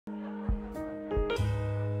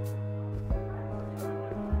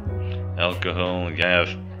Alcohol,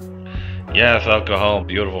 yes. Yes, alcohol,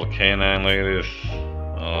 beautiful canine ladies.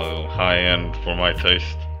 Oh, high end for my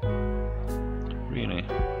taste. Really?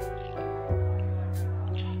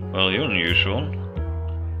 Well, you're unusual.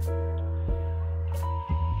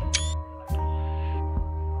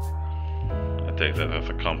 I take that as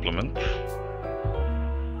a compliment.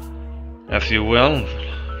 As you will,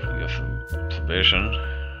 yes, observation.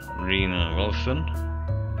 Rena Wilson.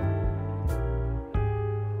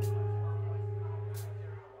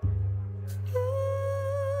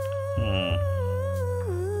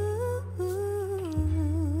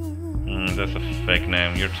 That's a fake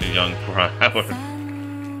name. You're too young for Howard.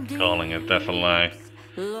 Calling it. That's a lie.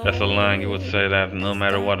 That's a lie. You would say that no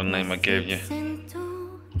matter what the name I gave you.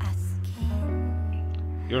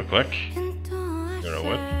 You're quick. You're a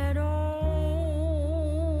whip.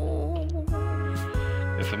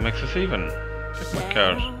 Guess it makes us even. Check my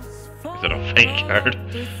card. Is that a fake card?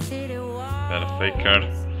 Is that a fake card?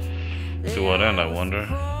 To what end, I wonder?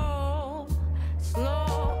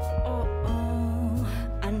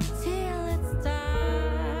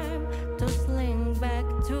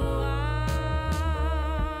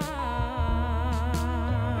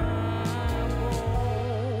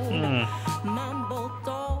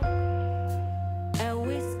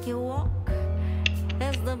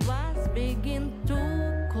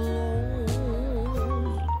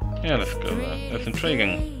 Yeah, let's go. That's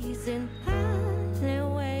intriguing.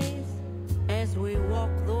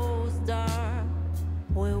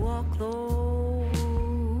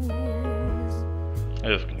 I'm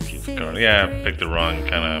just gonna keep the card. Yeah, I picked the wrong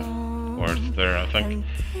kind of words there, I think.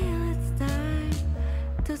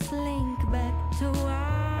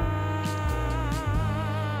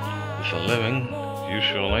 It's a living,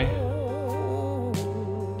 usually.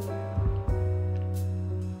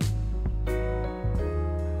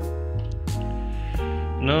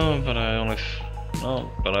 No, but I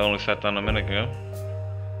only sat down a minute ago.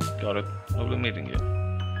 Got it. Lovely meeting you.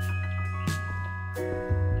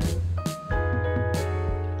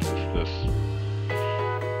 What's this?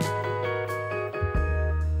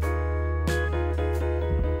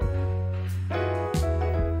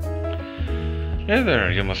 Hey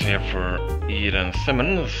there, you must be here for Eden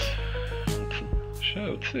Simmons.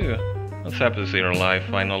 Show too. What's happy to see her live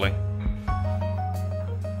finally.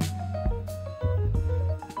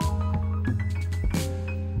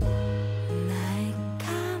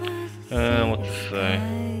 What to say?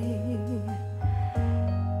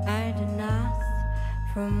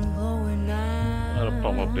 I'm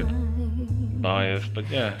probably a bit biased, but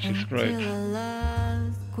yeah, she's great.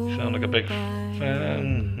 You sound like a big fan.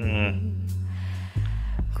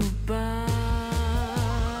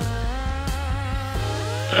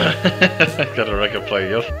 Got a record player,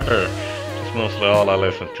 yes sir. It's mostly all I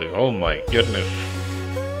listen to. Oh my goodness.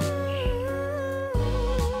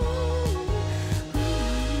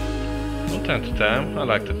 From time to time, I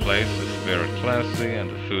like the place. It's very classy and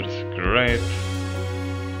the food is great.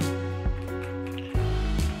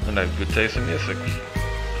 And I have good taste in music.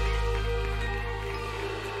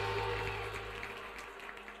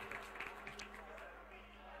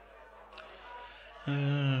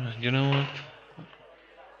 You know what?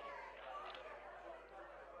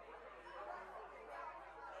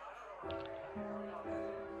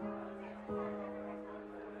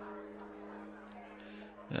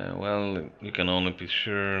 Well, you can only be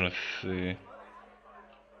sure. Let's see.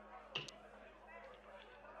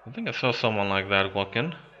 I think I saw someone like that walk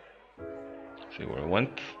in. Let's see where it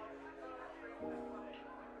went.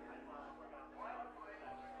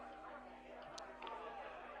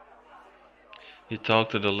 He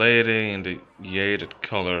talked to the lady in the jaded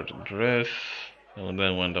colored dress and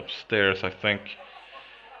then went upstairs, I think.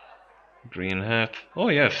 Green hat. Oh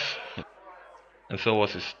yes. And so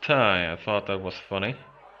was his tie. I thought that was funny.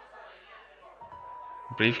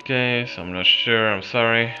 Briefcase, I'm not sure, I'm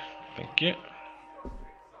sorry. Thank you.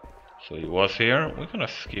 So he was here. We're gonna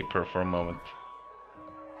skip her for a moment.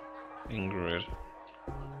 Ingrid.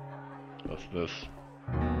 What's this?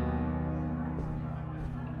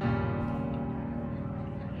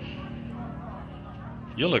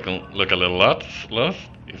 You look a little lost.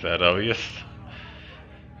 Is that obvious?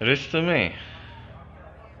 It is to me.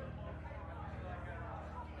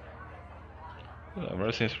 Well,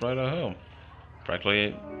 everything seems right at home.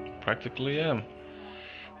 Practically am.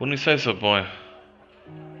 Wouldn't you say so, boy?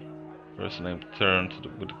 First name turned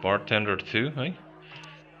with the bartender too, eh?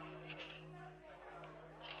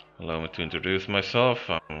 Allow me to introduce myself.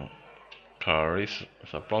 I'm Caris,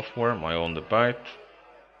 as I both were. I own the bite.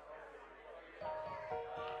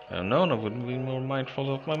 And no, I wouldn't be more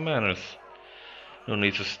mindful of my manners. No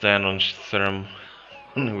need to stand on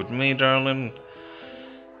with me, darling.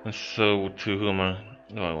 And so, to whom I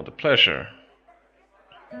want the pleasure.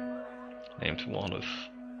 Name's Wallace.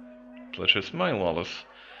 Pleasure's mine, Wallace.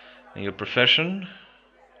 And your profession?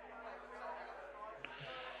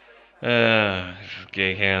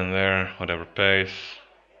 Gig here and there, whatever pays.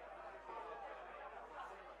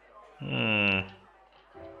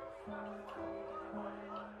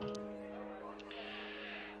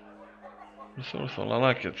 Resourceful, I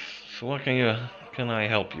like it. So what can I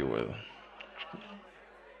help you with?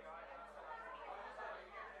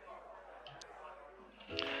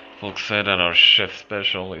 Folks say that our chef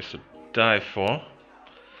special is to die for.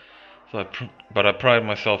 So but I pride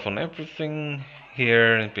myself on everything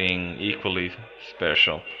here being equally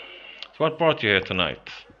special. So what brought you here tonight?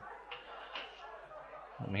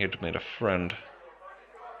 I'm here to meet a friend.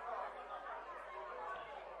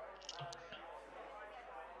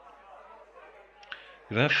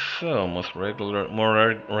 Is that so?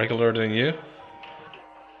 More regular than you?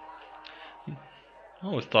 I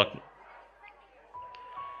always thought.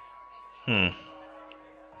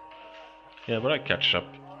 Yeah, but I catch up.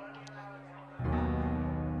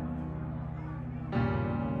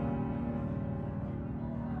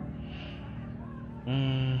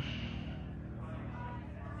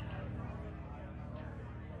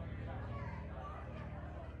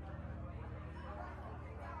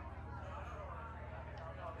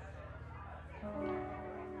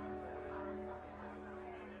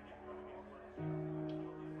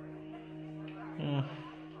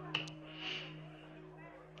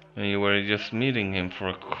 And you were just meeting him for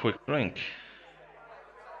a quick drink.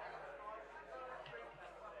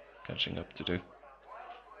 Catching up to do.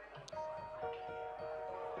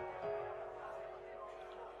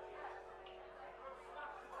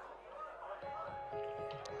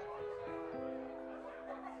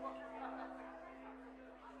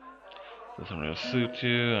 Doesn't really suit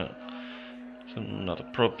you. It's not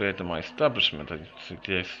appropriate in my establishment. I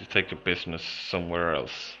suggest you take your business somewhere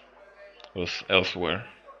else. Elsewhere.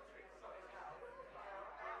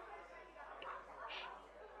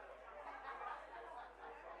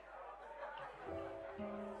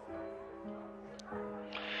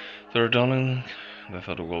 So, darling, that's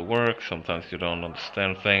how the world works. Sometimes you don't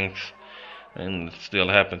understand things, and it still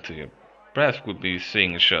happen to you. Perhaps we'll be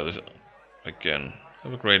seeing each other again.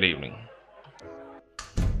 Have a great evening.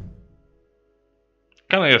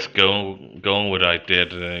 Kind of just going with what I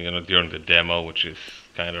did, during the demo, which is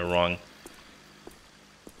kind of wrong.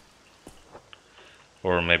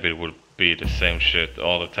 Or maybe it would be the same shit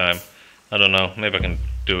all the time. I don't know. Maybe I can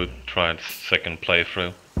try a second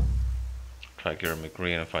playthrough. Try Gary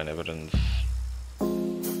McGreen and find evidence.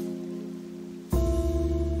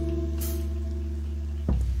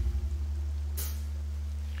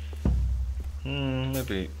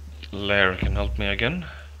 Maybe Larry can help me again.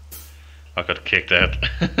 I got kicked out.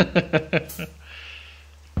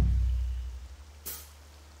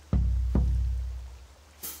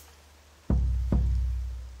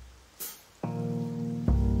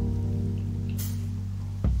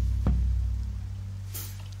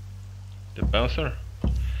 The bouncer?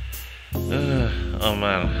 Oh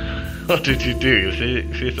man, what did you do?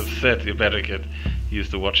 She's upset. You better get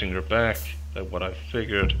used to watching her back. That's what I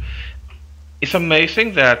figured. It's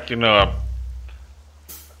amazing that,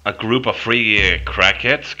 a group of three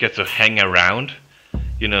crackheads get to hang around,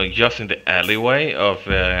 just in the alleyway of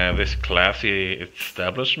this classy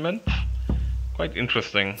establishment. Quite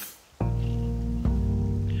interesting.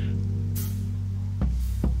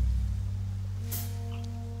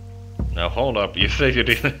 Now hold up, you said you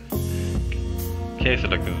didn't case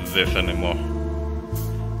it like this anymore.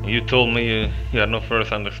 You told me you had no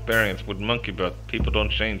first-hand experience with monkey, but people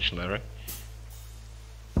don't change, Larry.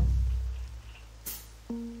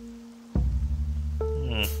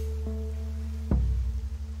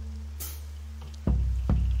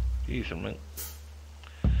 Easy, man.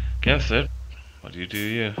 Guess it. What do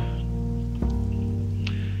you?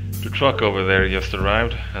 The truck over there just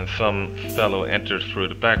arrived, and some fellow entered through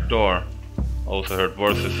the back door. Also heard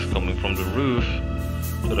voices coming from the roof,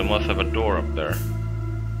 so they must have a door up there.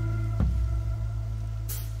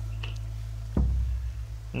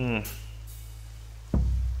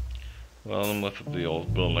 Well, most of the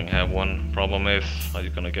old building have one. Problem is, how you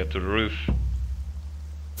gonna get to the roof?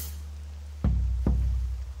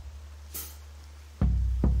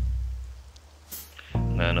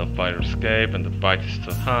 No fire escape, and the bite is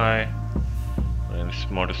too high. Any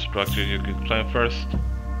smarter structure you could climb first?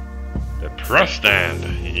 The press stand!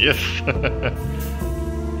 Yes!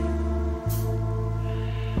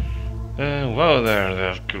 Well there,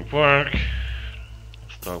 that could work.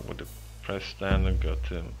 Start with the press stand and go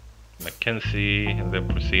to Mackenzie, and then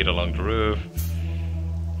proceed along the roof.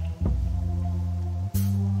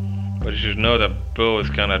 But you should know that Bo is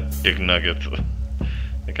kind of dick nugget.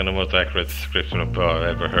 The kind of most accurate description of Bo I've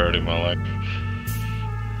ever heard in my life.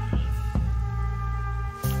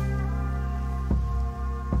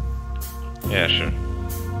 Yeah, sure.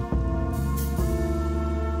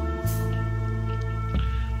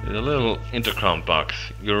 There's a little intercom box.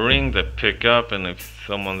 You ring, they pick up, and if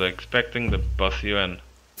someone they're expecting, they buzz you in.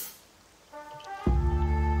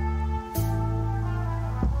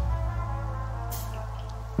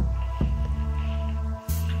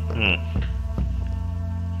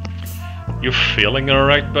 You feeling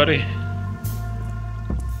alright, buddy?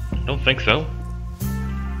 Don't think so.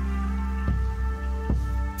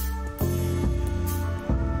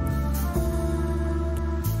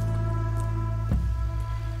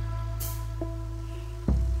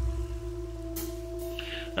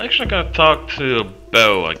 I'm actually gonna talk to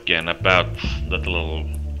Bo again about that little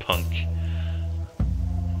punk.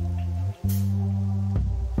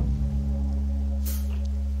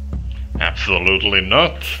 Absolutely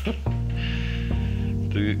not.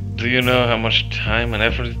 Do you know how much time and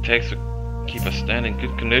effort it takes to keep a stand in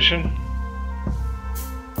good condition?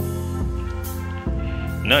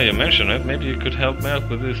 Now you mention it, maybe you could help me out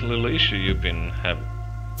with this little issue I've been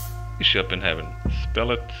having.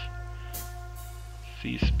 Spell it.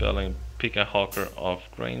 C spelling, pick a hawker off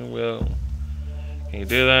grain wheel. Can you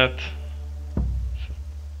do that?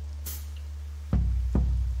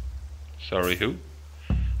 Sorry, who?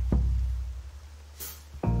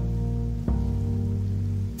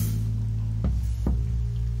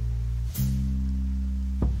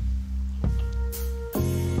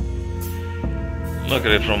 Look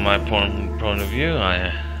at it from my point of view. I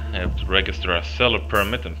have to register a seller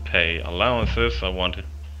permit and pay allowances. I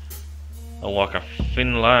walk a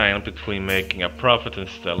thin line between making a profit and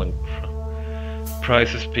selling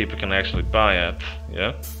prices people can actually buy at.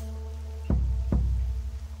 Yeah?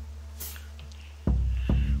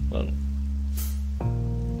 Well,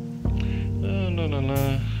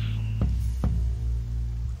 no.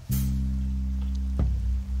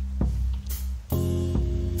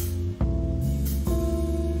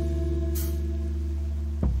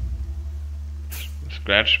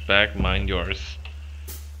 Scratch back, mind yours.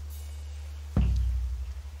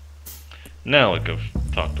 Now we can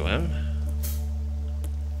talk to him.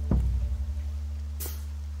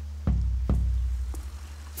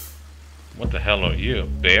 What the hell are you, a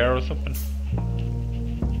bear or something?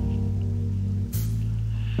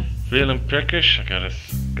 Feeling prickish? I got a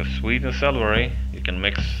sweet and celery. You can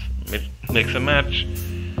mix and match.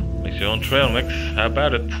 Mix your own trail mix. How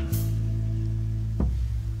about it?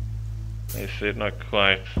 Is it not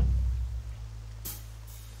quite?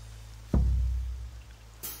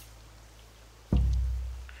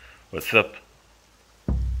 What's up?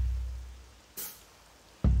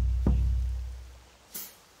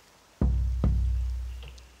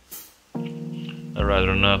 I'd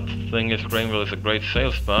rather not. The thing is, Greenville is a great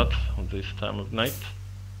sales spot at this time of night.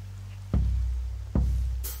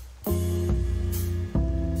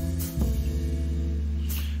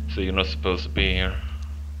 So you're not supposed to be here.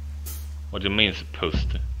 What do you mean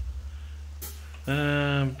supposed to?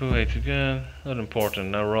 Wait again. Not important.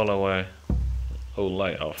 Now roll away. Oh,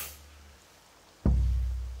 lay off.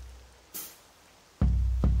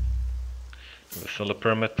 The seller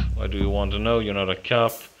permit. Why do you want to know? You're not a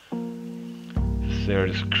cop.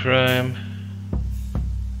 Serious crime.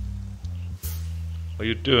 Why are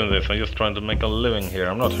you doing this? I'm just trying to make a living here.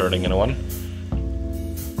 I'm not hurting anyone.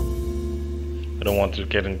 I don't want to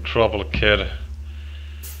get in trouble, kid.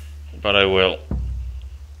 But I will.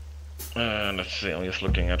 Let's see, I'm just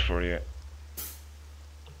looking out for you.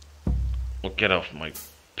 Well, get off my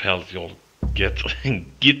pals, you'll get.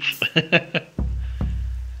 Get.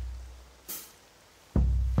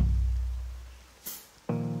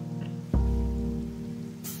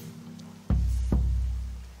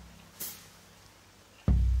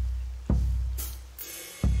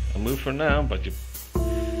 I'll move for now, but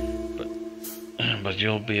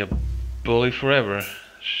you'll be a bully forever.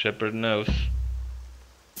 Shepherd knows.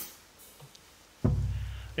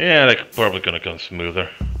 Yeah, they're probably gonna come smoother.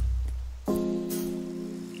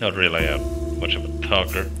 Not really much of a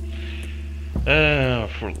talker.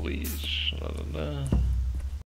 Prolouge.